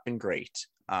has not been great.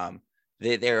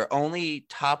 Their only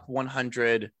top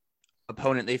 100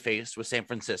 opponent they faced was San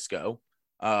Francisco.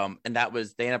 And they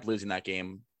ended up losing that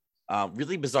game.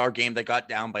 Really bizarre game that got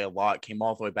down by a lot, came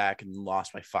all the way back and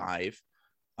lost by 5.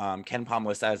 Ken Palm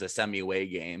lists that as a semi-away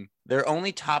game. They're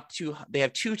only they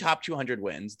have 2 top 200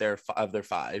 wins of their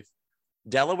 5.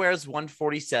 Delaware's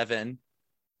 147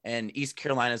 and East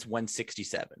Carolina's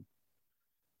 167.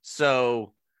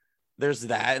 So there's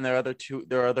that. And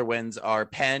their other wins are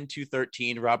Penn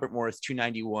 213, Robert Morris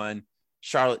 291,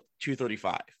 Charlotte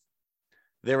 235.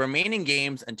 Their remaining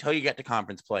games until you get to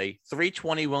conference play: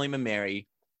 320 William & Mary,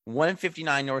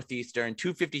 159 Northeastern,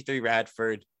 253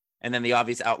 Radford, and then the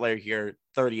obvious outlier here,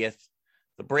 30th,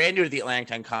 the brand new to the Atlantic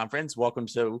 10 Conference. Welcome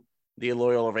to the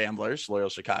Loyola Ramblers, Loyola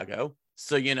Chicago.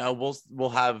 So, we'll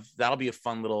have, that'll be a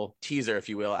fun little teaser, if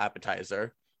you will,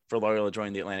 appetizer for Loyola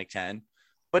joining the Atlantic 10.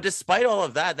 But despite all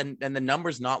of that, and the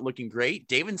numbers not looking great,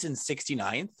 Davidson's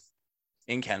 69th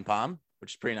in Ken Palm,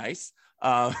 which is pretty nice.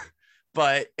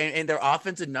 But in their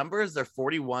offensive numbers, they're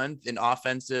 41th in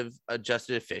offensive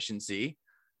adjusted efficiency.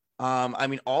 I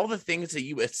mean, all the things that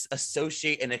you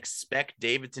associate and expect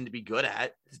Davidson to be good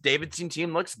at, this Davidson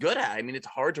team looks good at. I mean, it's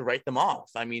hard to write them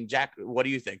off. I mean, Jack, what do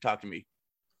you think? Talk to me.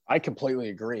 I completely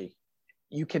agree.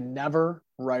 You can never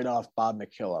write off Bob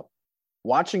McKillop.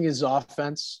 Watching his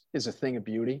offense is a thing of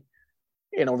beauty.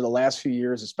 And over the last few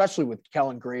years, especially with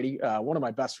Kellen Grady, one of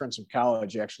my best friends from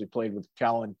college actually played with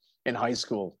Kellen in high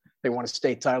school. They won a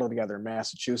state title together in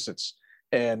Massachusetts.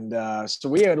 And so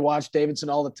we had to watch Davidson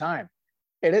all the time.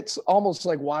 And it's almost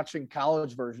like watching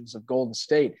college versions of Golden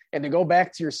State. And to go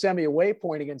back to your semi-away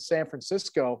point against San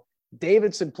Francisco,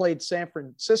 Davidson played San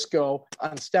Francisco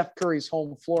on Steph Curry's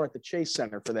home floor at the Chase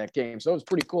Center for that game. So it was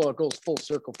pretty cool. It goes full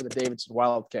circle for the Davidson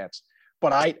Wildcats.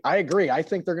 But I agree. I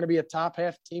think they're going to be a top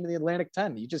half team in the Atlantic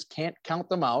 10. You just can't count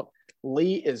them out.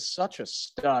 Lee is such a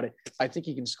stud. I think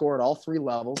he can score at all 3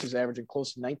 levels. He's averaging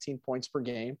close to 19 points per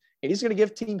game. And he's going to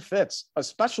give team fits,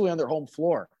 especially on their home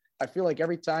floor. I feel like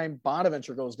every time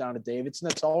Bonaventure goes down to Davidson,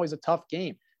 it's always a tough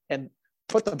game. And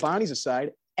put the Bonnies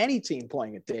aside, any team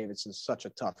playing at Davidson is such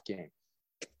a tough game.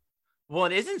 Well,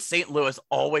 and isn't St. Louis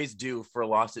always due for a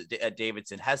loss at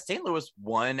Davidson? Has St. Louis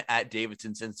won at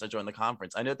Davidson since they joined the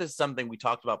conference? I know this is something we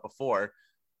talked about before.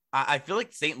 I feel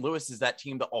like St. Louis is that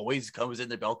team that always comes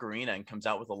into Belk Arena and comes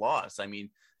out with a loss. I mean,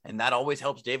 and that always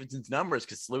helps Davidson's numbers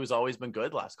because SLU has always been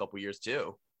good the last couple of years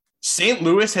too. St.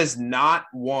 Louis has not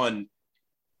won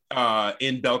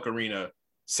in Belk Arena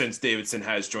since Davidson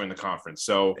has joined the conference.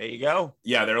 So there you go.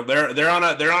 Yeah, they're on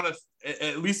a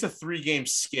at least a 3-game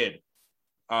skid.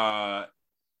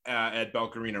 at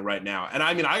Belk Arena right now. And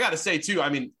I mean, I got to say too, I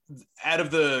mean, out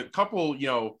of the couple,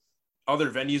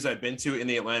 other venues I've been to in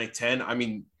the Atlantic 10, I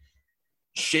mean,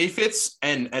 Chaifetz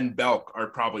and Belk are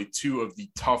probably two of the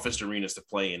toughest arenas to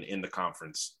play in the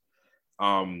conference.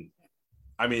 I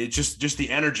mean, it's just the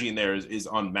energy in there is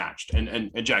unmatched.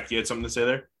 And Jack, you had something to say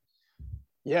there?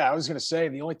 Yeah, I was going to say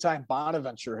the only time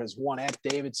Bonaventure has won at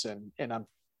Davidson, and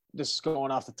this is going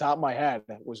off the top of my head,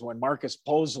 was when Marcus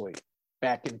Posley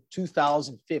back in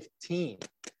 2015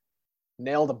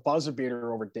 nailed a buzzer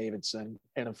beater over Davidson.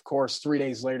 And of course, 3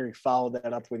 days later, he followed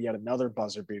that up with yet another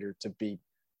buzzer beater to beat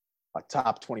a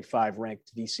top 25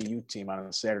 ranked VCU team on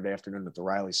a Saturday afternoon at the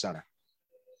Riley Center.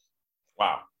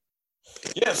 Wow.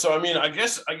 Yeah. So, I mean, I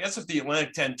guess if the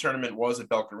Atlantic 10 tournament was at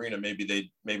Belk Arena, maybe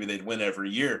they'd win every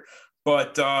year.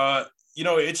 But,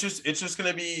 it's just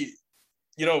going to be,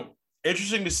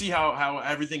 interesting to see how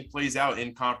everything plays out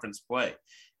in conference play.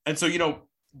 And so,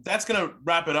 that's going to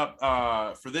wrap it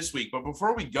up for this week. But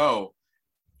before we go,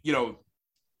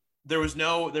 there were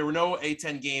no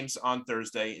A10 games on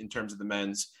Thursday in terms of the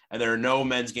men's, and there are no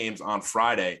men's games on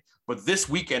Friday. But this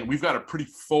weekend, we've got a pretty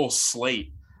full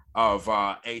slate of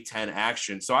A10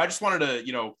 action. So I just wanted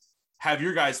to, have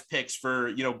your guys' picks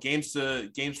for, games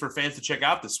for fans to check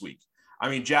out this week. I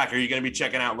mean, Jack, are you going to be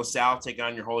checking out LaSalle taking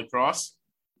on your Holy Cross?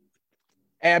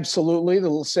 Absolutely. The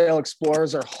LaSalle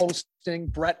Explorers are hosting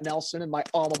Brett Nelson and my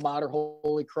alma mater,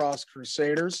 Holy Cross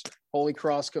Crusaders. Holy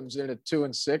Cross comes in at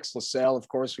 2-6. LaSalle, of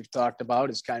course, we've talked about,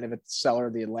 is kind of at the cellar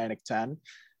of the Atlantic 10.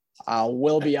 I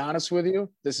will be honest with you.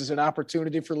 This is an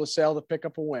opportunity for LaSalle to pick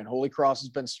up a win. Holy Cross has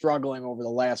been struggling over the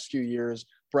last few years.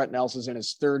 Brett Nelson's in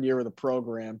his third year of the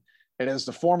program. And as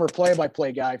the former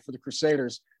play-by-play guy for the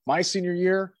Crusaders, my senior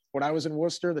year, when I was in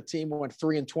Worcester, the team went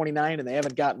 3-29, and they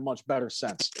haven't gotten much better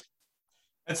since.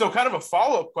 And so kind of a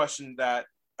follow-up question that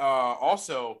there's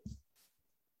going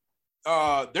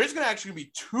to actually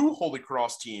be two Holy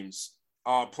Cross teams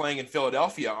playing in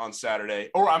Philadelphia on Saturday.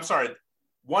 Or I'm sorry,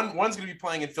 one's going to be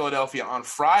playing in Philadelphia on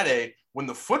Friday when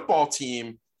the football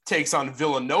team takes on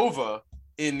Villanova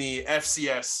in the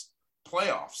FCS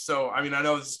playoffs. So, I mean, I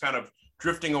know this is kind of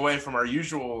drifting away from our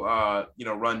usual,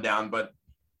 rundown, but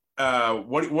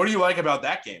what do you like about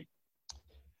that game?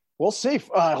 We'll see.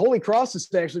 Holy Cross has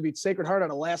actually beat Sacred Heart on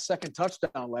a last-second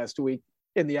touchdown last week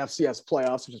in the FCS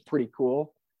playoffs, which is pretty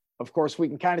cool. Of course, we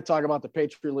can kind of talk about the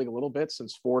Patriot League a little bit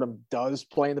since Fordham does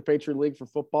play in the Patriot League for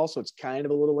football, so it's kind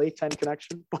of a little A10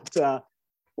 connection. But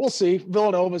we'll see.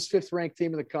 Villanova's fifth-ranked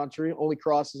team in the country. Holy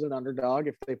Cross is an underdog.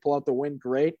 If they pull out the win,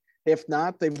 great. If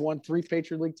not, they've won 3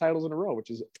 Patriot League titles in a row, which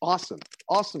is awesome.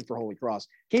 Awesome for Holy Cross.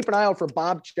 Keep an eye out for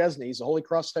Bob Chesney. He's a Holy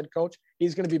Cross head coach.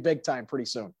 He's going to be big time pretty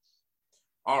soon.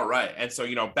 All right. And so,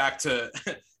 back to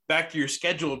your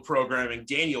scheduled programming,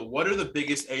 Daniel, what are the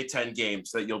biggest A10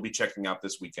 games that you'll be checking out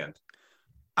this weekend?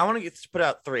 I want to put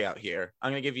out 3 out here.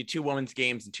 I'm going to give you 2 women's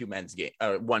games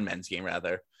and 1 men's game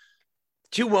rather.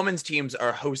 2 women's teams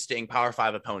are hosting Power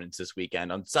 5 opponents this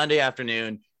weekend on Sunday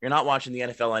afternoon. You're not watching the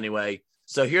NFL anyway.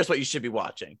 So here's what you should be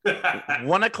watching.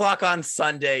 1:00 on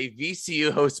Sunday,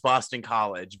 VCU hosts Boston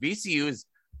College. VCU is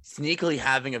sneakily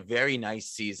having a very nice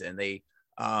season. They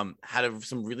had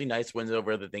some really nice wins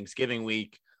over the Thanksgiving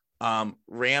week.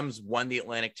 Rams won the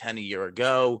Atlantic 10 a year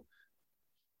ago.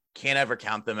 Can't ever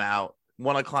count them out.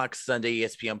 1:00 Sunday,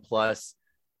 ESPN Plus.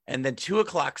 And then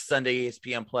 2:00 Sunday,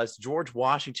 ESPN Plus, George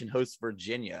Washington hosts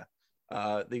Virginia.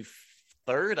 The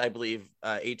third, I believe,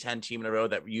 A10 team in a row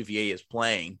that UVA is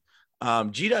playing.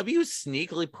 GW is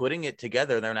sneakily putting it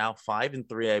together. They're now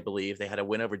 5-3, I believe. They had a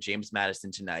win over James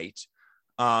Madison tonight.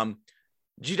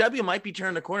 GW might be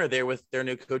turning a corner there with their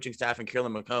new coaching staff and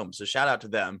Carolyn McComb. So shout out to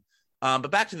them.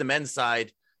 But back to the men's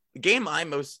side, the game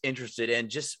I'm most interested in,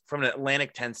 just from an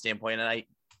Atlantic 10 standpoint, and I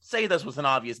say this with an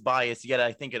obvious bias, yet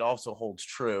I think it also holds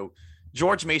true.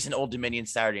 George Mason, Old Dominion,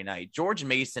 Saturday night. George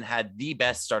Mason had the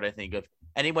best start, I think, of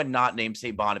anyone not named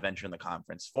St. Bonaventure in the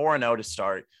conference. 4-0 to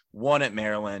start, 1 at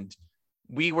Maryland.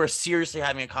 We were seriously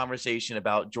having a conversation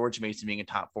about George Mason being a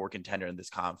top 4 contender in this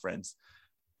conference.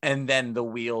 And then the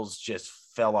wheels just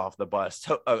fell off the bus.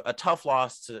 A tough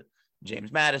loss to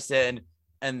James Madison.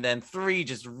 And then 3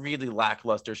 just really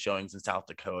lackluster showings in South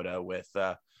Dakota with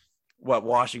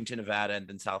Washington, Nevada, and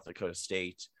then South Dakota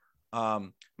State.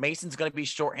 Mason's going to be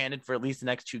shorthanded for at least the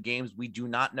next 2 games. We do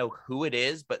not know who it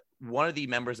is, but one of the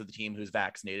members of the team who's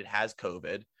vaccinated has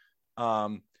COVID.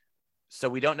 So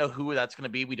we don't know who that's going to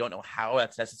be. We don't know how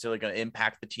that's necessarily going to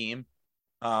impact the team.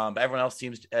 But everyone else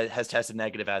has tested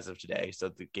negative as of today. So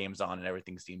the game's on and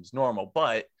everything seems normal.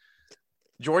 But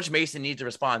George Mason needs a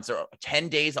response. There are 10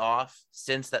 days off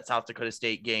since that South Dakota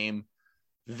State game.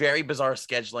 Very bizarre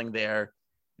scheduling there.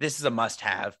 This is a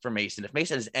must-have for Mason. If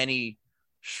Mason has any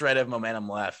shred of momentum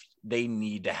left, they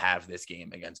need to have this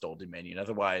game against Old Dominion.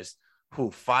 Otherwise,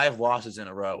 5 losses in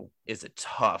a row is a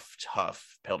tough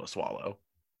pill to swallow.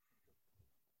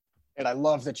 And I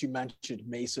love that you mentioned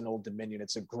Mason Old Dominion.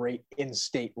 It's a great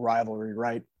in-state rivalry,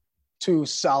 right? 2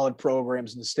 solid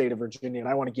programs in the state of Virginia. And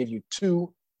I want to give you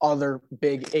 2 other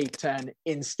big A-10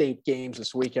 in-state games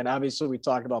this weekend. Obviously, we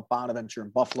talked about Bonaventure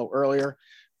and Buffalo earlier,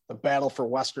 the battle for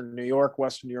Western New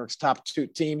York's top 2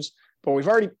 teams. But we've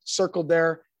already circled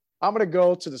there. I'm going to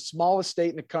go to the smallest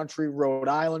state in the country, Rhode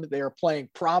Island. They are playing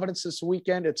Providence this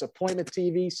weekend. It's appointment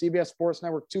TV, CBS Sports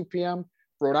Network, 2 p.m.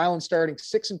 Rhode Island starting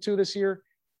 6-2 this year.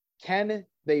 Can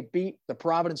they beat the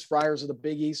Providence Friars of the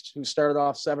Big East, who started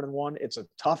off 7-1? It's a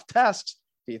tough test.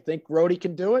 Do you think Rhodey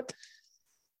can do it?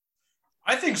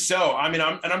 I think so. I mean,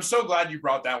 I'm so glad you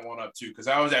brought that one up too, because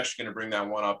I was actually going to bring that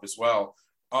one up as well.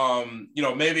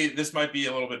 Maybe this might be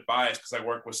a little bit biased because I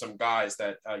work with some guys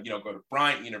that go to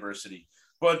Bryant University,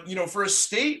 but for a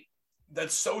state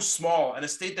that's so small and a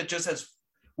state that just has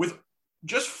with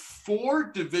just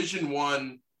 4 Division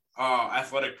I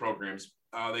athletic programs.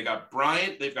 They got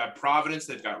Bryant, they've got Providence,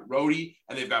 they've got Rhodey,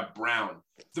 and they've got Brown.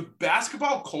 The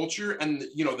basketball culture and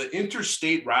the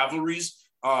interstate rivalries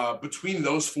between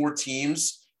those 4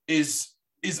 teams is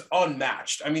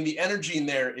unmatched. I mean, the energy in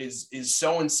there is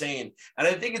so insane, and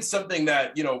I think it's something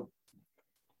that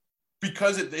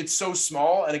because it's so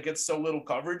small and it gets so little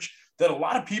coverage that a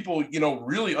lot of people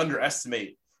really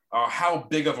underestimate how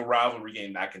big of a rivalry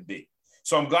game that can be.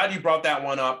 So I'm glad you brought that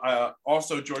one up.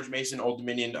 Also, George Mason, Old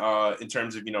Dominion, in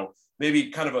terms of,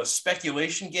 maybe kind of a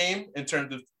speculation game in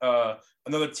terms of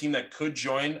another team that could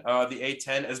join the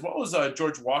A-10, as well as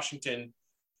George Washington,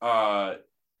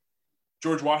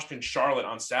 Charlotte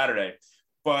on Saturday.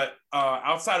 But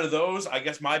outside of those, I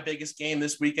guess my biggest game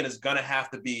this weekend is going to have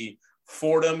to be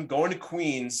Fordham going to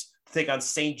Queens to take on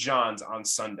St. John's on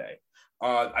Sunday.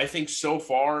 I think so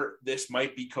far this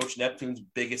might be Coach Neptune's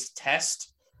biggest test.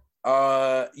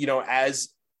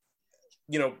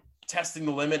 Testing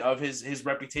the limit of his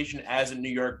reputation as a New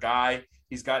York guy.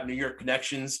 He's got New York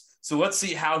connections. So let's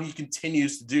see how he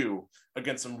continues to do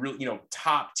against some real,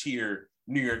 top tier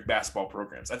New York basketball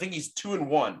programs. I think he's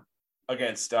 2-1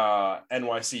 against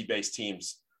NYC based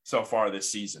teams so far this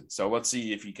season. So let's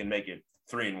see if he can make it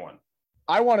 3-1.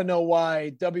 I want to know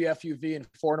why WFUV and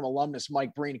Fordham alumnus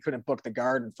Mike Breen couldn't book the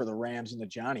Garden for the Rams and the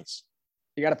Johnnies.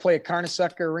 You got to play at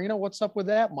Carnesecca Arena. What's up with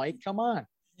that, Mike? Come on.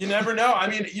 You never know. I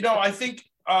mean, I think,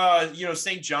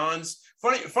 St. John's,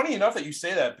 funny enough that you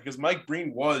say that, because Mike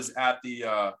Breen was at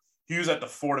the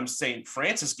Fordham St.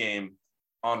 Francis game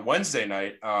on Wednesday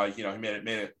night. He made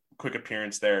a quick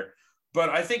appearance there, but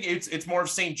I think it's more of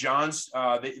St. John's.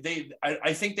 I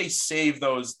think they save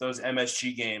those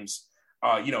MSG games,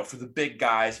 for the big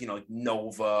guys, like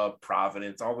Nova,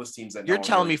 Providence, all those teams that you're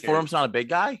telling me Fordham's not a big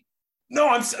guy. No,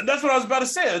 that's what I was about to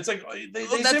say. It's like they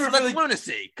save it for the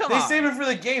lunacy. They save it for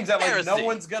the games that no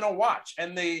one's gonna watch,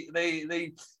 and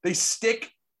they stick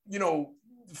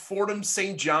Fordham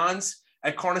St. John's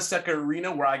at Carnesecca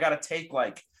Arena, where I got to take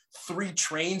 3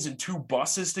 trains and 2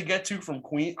 buses to get to from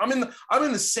Queens. I'm in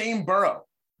the same borough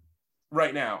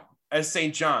right now as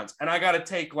St. John's, and I got to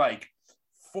take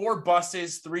 4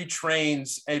 buses, 3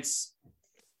 trains.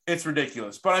 It's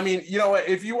ridiculous. But I mean,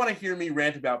 if you want to hear me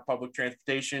rant about public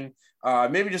transportation,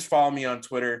 maybe just follow me on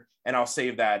Twitter and I'll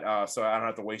save that so I don't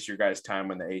have to waste your guys'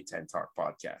 time on the A10 Talk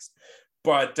podcast.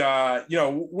 But,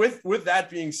 with that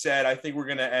being said, I think we're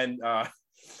going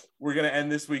to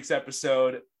end this week's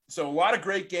episode. So a lot of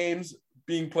great games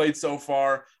being played so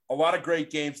far, a lot of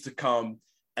great games to come,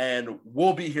 and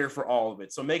we'll be here for all of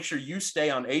it. So make sure you stay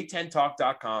on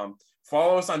A10Talk.com.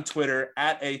 Follow us on Twitter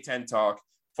at A10Talk.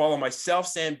 Follow myself,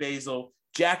 Sam Basil,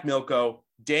 Jack Milko,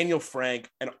 Daniel Frank,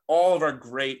 and all of our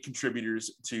great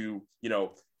contributors to,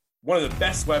 one of the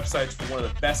best websites for one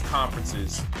of the best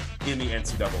conferences in the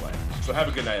NCAA. So have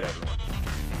a good night, everyone.